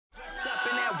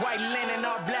that white linen,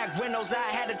 all black windows. I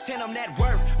had to tint them that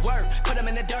work. Put them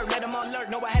in the dirt, let them alert.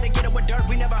 No, I had to get it with dirt.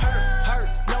 We never hurt.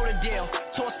 Know the deal.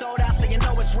 Torso out, so you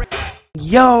know it's real.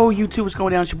 Yo, YouTube, what's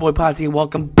going down? It's your boy Potsy, and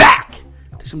welcome back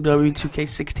to some WWE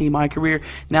 2K16 My Career.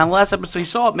 Now, in the last episode, you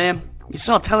saw it, man. You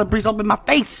saw Tyler Breeze up in my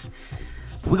face.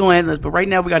 We're gonna end this, but right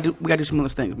now we gotta do some other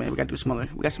things, man. We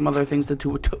got some other things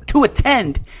to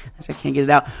attend. As I can't get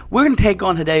it out. We're gonna take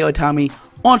on Hideo Itami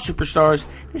on Superstars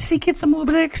to see get some little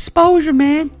bit of exposure,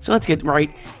 man. So let's get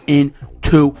right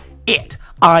into it.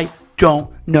 I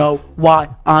don't know why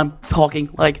I'm talking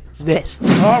like this.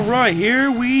 All right, here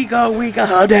we go. We got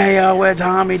Hideo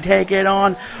Itami taking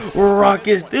on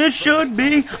Ruckus. This should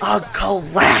be a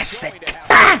classic.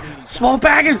 Small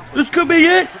package. This could be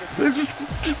it.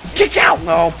 Kick out.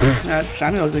 Oh, I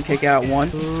knew I was gonna kick out one.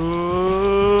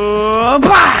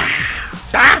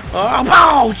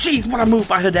 Oh, jeez, what a move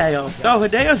by Hideo. Oh,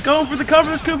 Hideo's going for the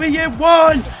cover. This could be it.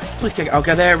 One. Please kick.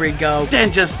 Okay, there we go.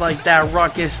 Then just like that,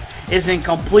 Ruckus is in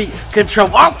complete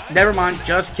control. Oh, never mind.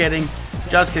 Just kidding.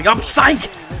 Just kidding. Oh, psych.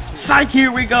 Psych,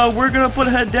 here we go. We're going to put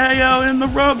Hideo in the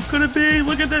rub. Could it be?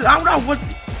 Look at this. Oh, no. What?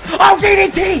 Oh,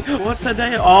 DDT. What's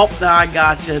Hideo? Oh, I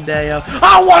got you, Hideo.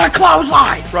 Oh, what a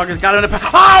clothesline. Ruckus got it in the... Oh,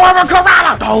 I'm a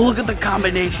Karada. Oh, look at the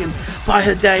combinations by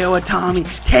Hideo Itami.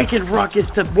 Taking Ruckus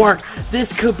to work.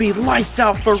 This could be lights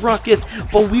out for Ruckus,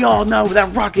 but we all know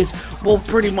that Ruckus will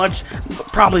pretty much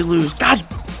probably lose. God,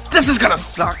 this is going to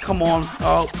suck. Come on.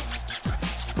 Oh,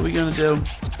 what are we going to do?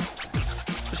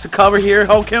 Just a cover here.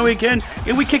 Oh, can we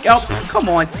kick out? Come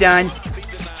on, son.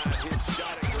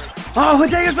 Oh,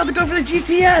 Hideo's about to go for the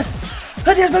GTS.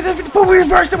 Hideo's about to go for the... But we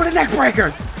reversed it with a neck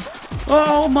breaker.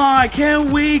 Oh, my.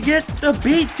 Can we get the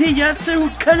BTS to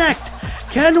connect?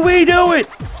 Can we do it?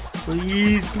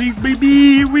 Please, please, baby.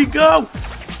 Here we go.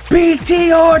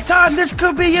 BTR time. This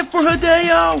could be it for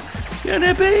Hideo. Can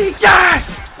it be?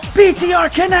 Yes! BTR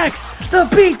connects. The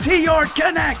BTR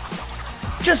connects.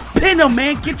 Just pin him,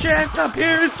 man. Get your ass up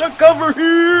here. It's the cover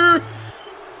here.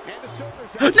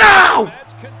 No!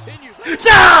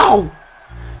 No!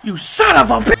 You son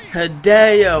of a bitch!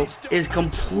 Hideo is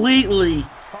completely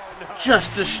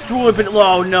just destroyed. But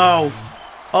oh no!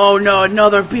 Oh no!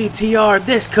 Another BTR.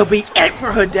 This could be it for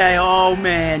Hideo. Oh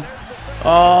man!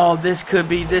 Oh, this could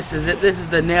be. This is it. This is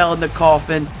the nail in the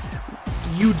coffin.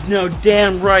 You know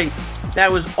damn right.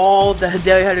 That was all that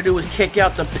Hideo had to do was kick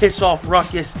out to piss off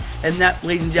Ruckus, and that,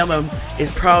 ladies and gentlemen,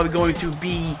 is probably going to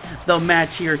be the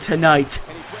match here tonight.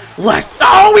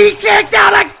 Oh, he kicked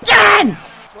out again!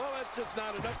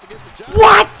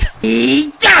 What?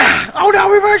 Oh no,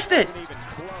 reversed it!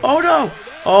 Oh no!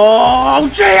 Oh,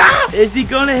 gee! Is he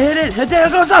gonna hit it?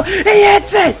 Hideo goes up! He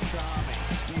hits it!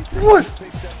 What?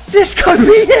 This could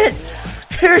be it!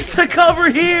 Here's the cover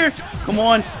here! Come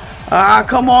on!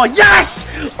 Come on! Yes!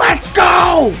 Let's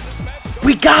go!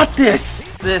 We got this!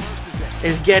 This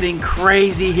is getting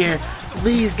crazy here.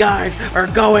 These guys are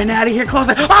going out of here close.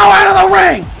 Oh, out of the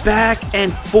ring! Back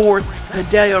and forth.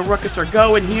 Hideo and Ruckus are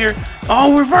going here.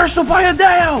 Oh, reversal by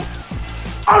Hideo!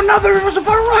 Oh, another reversal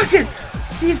by Ruckus!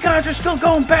 These guys are still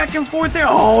going back and forth there.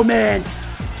 Oh, man.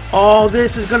 Oh,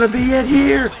 this is going to be it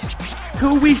here.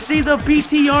 Could we see the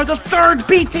BTR, the third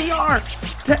BTR,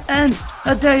 to end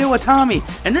Hideo Itami?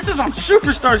 And this is on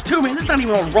Superstars too, man. This is not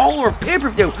even a Raw or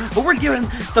pay-per-view. But we're giving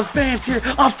the fans here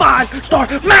a 5-star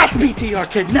match.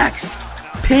 BTR connects.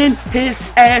 Pin his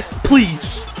ass, please.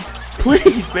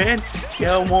 Please, man.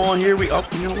 Come on, here we... Oh,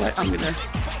 you know what? I'm gonna...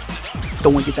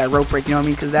 Don't want to get that rope break, you know what I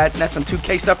mean? Because that's some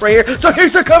 2K stuff right here. So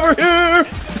here's the cover here.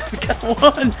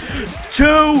 1,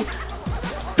 2,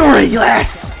 3.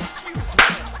 Yes!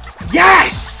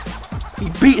 Yes! He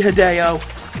beat Hideo.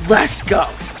 Let's go.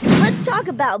 Let's talk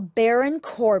about Baron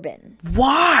Corbin.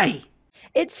 Why?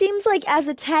 It seems like as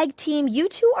a tag team, you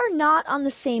two are not on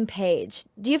the same page.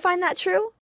 Do you find that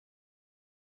true?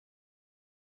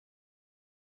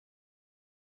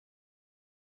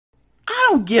 I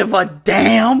don't give a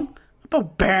damn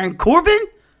about Baron Corbin.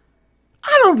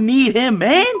 I don't need him,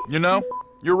 man. You know,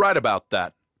 you're right about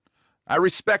that. I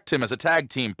respect him as a tag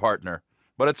team partner,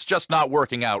 but it's just not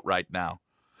working out right now.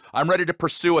 I'm ready to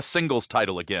pursue a singles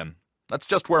title again. That's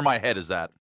just where my head is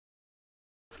at.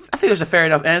 I think there's a fair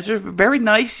enough answer. Very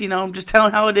nice, you know, I'm just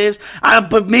telling how it is.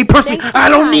 But me personally, I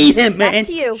don't need him, man. Back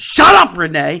to you. Shut up,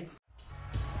 Renee.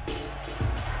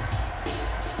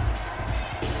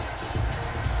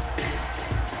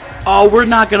 Oh, we're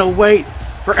not going to wait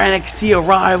for NXT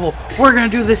arrival. We're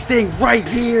going to do this thing right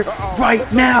here, right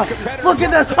now. Look at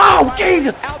this. Oh,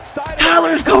 Jesus.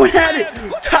 Tyler's going at it.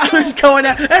 Tyler's going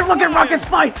at it. And look at Ruckus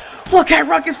fight. Look at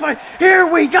Ruckus fight. Here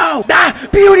we go.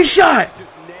 Beauty shot.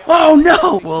 Oh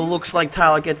no! Well, it looks like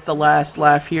Tyler gets the last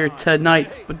laugh here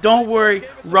tonight. But don't worry,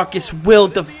 Ruckus will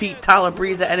defeat Tyler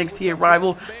Breeze at NXT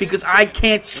Arrival because I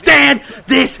can't stand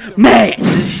this man!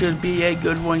 This should be a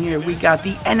good one here. We got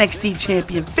the NXT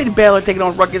champion, Finn Balor, taking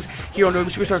on Ruckus here on WWE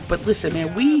Superstars. But listen,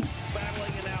 man, we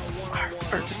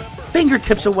are just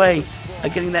fingertips away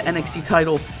of getting that NXT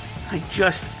title. I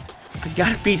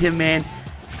gotta beat him, man.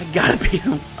 I gotta beat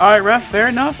him. Alright, ref, fair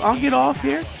enough. I'll get off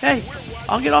here. Hey,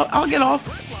 I'll get off. I'll get off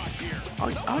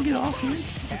here.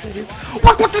 Okay,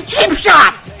 what with the cheap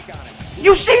shots?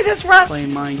 You see this, ref?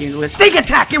 Playing mind games with sneak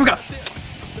attack. Here we go.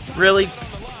 Really?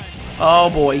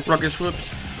 Oh boy. Ruckus whoops.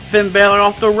 Finn Balor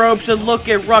off the ropes, and look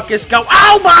at Ruckus go.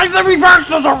 Oh my, the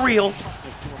reversals are real.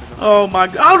 Oh my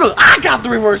god. Oh no, I got the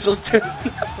reversals too.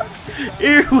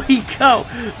 Here we go.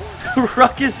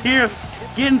 Ruckus here.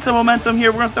 Getting some momentum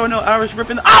here. We're going to throw an Irish Rip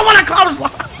in. Oh, what a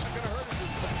clothesline!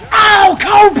 Oh,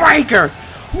 code breaker!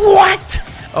 What?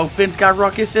 Oh, Finn's got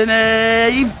Ruckus in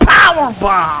a power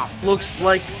bomb. Looks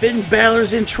like Finn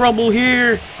Balor's in trouble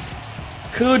here.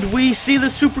 Could we see the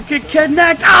super kick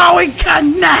connect? Oh, he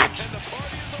connects!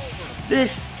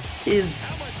 This is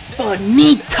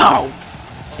finito.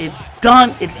 It's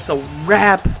done. It's a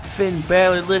wrap. Finn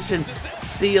Balor, listen.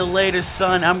 See you later,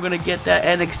 son. I'm going to get that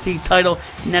NXT title,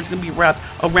 and that's going to be wrapped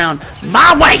around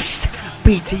my waist.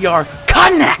 BTR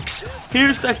connects.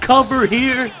 Here's the cover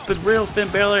here. It's been real, Finn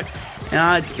Balor.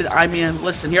 I mean,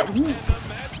 listen here.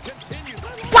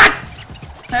 What?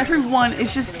 Everyone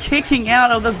is just kicking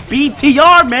out of the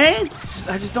BTR, man.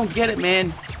 I just don't get it, man.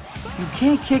 You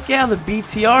can't kick out of the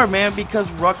BTR, man, because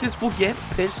Ruckus will get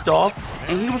pissed off,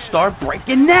 and he will start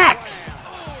breaking necks.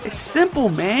 It's simple,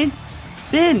 man.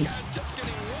 Finn,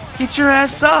 get your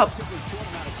ass up,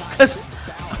 because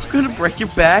I'm going to break your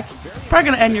back. Probably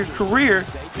going to end your career.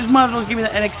 Just might as well give me the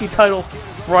NXT title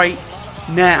right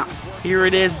now. Here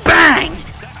it is. Bang!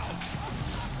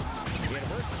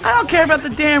 I don't care about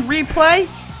the damn replay.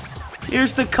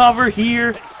 Here's the cover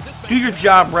here. Do your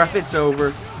job, ref. It's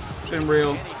over. It's been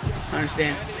real. I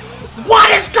understand.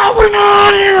 What is going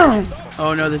on here?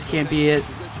 Oh no, this can't be it.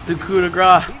 The coup de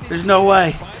grace. There's no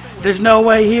way. There's no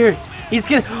way here. He's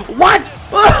getting. What?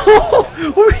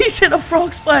 Oh, he's hit a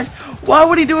frog splash. Why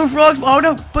would he do a frog splash? Oh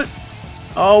no, but.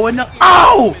 Oh, and no.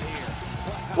 Oh!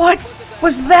 What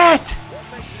was that?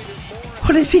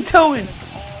 What is he doing?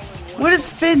 What is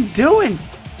Finn doing?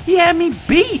 He had me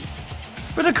beat.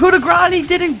 For the coup de grace, he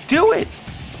didn't do it.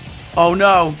 Oh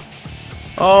no.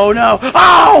 Oh no.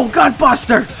 Oh,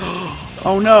 Gutbuster.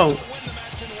 Oh no.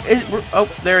 Oh,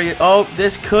 there he is. Oh,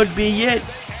 this could be it.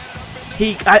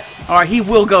 Alright, he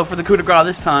will go for the coup de grace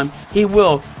this time. He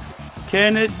will.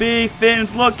 Can it be?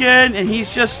 Finn's looking, and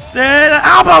he's just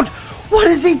elbowed. What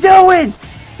is he doing?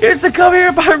 Here's the cover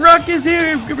here by Ruckus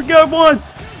here. Here we go. 1,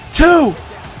 2.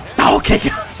 Okay.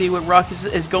 See what Ruckus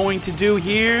is going to do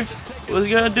here. What's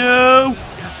he going to do?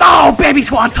 Oh, baby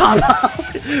swanton.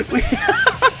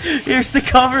 Here's the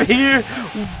cover here.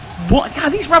 What? God,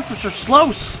 these referees are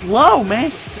slow,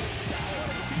 man.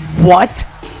 What?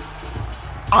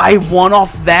 I won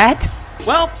off that?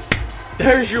 Well,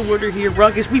 there's your winner here,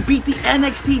 Ruckus. We beat the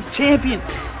NXT champion.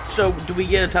 So, do we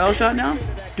get a title shot now?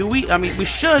 Do we? I mean, we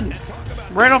should.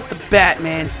 Right off the bat,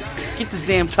 man. Get this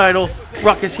damn title.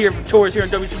 Ruckus here for tours here on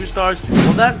WWE Superstars.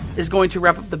 Well, that is going to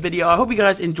wrap up the video. I hope you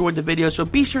guys enjoyed the video. So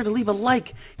be sure to leave a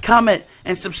like, comment,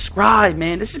 and subscribe,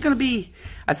 man. This is going to be,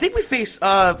 I think we face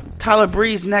Tyler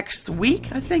Breeze next week.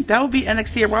 I think that will be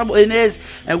NXT Arrival. It is.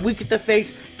 And we get to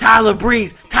face Tyler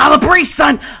Breeze. Tyler Breeze,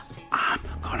 son. I'm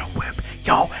going to whip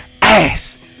your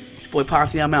ass. It's your boy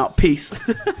Posse. I'm out. Peace.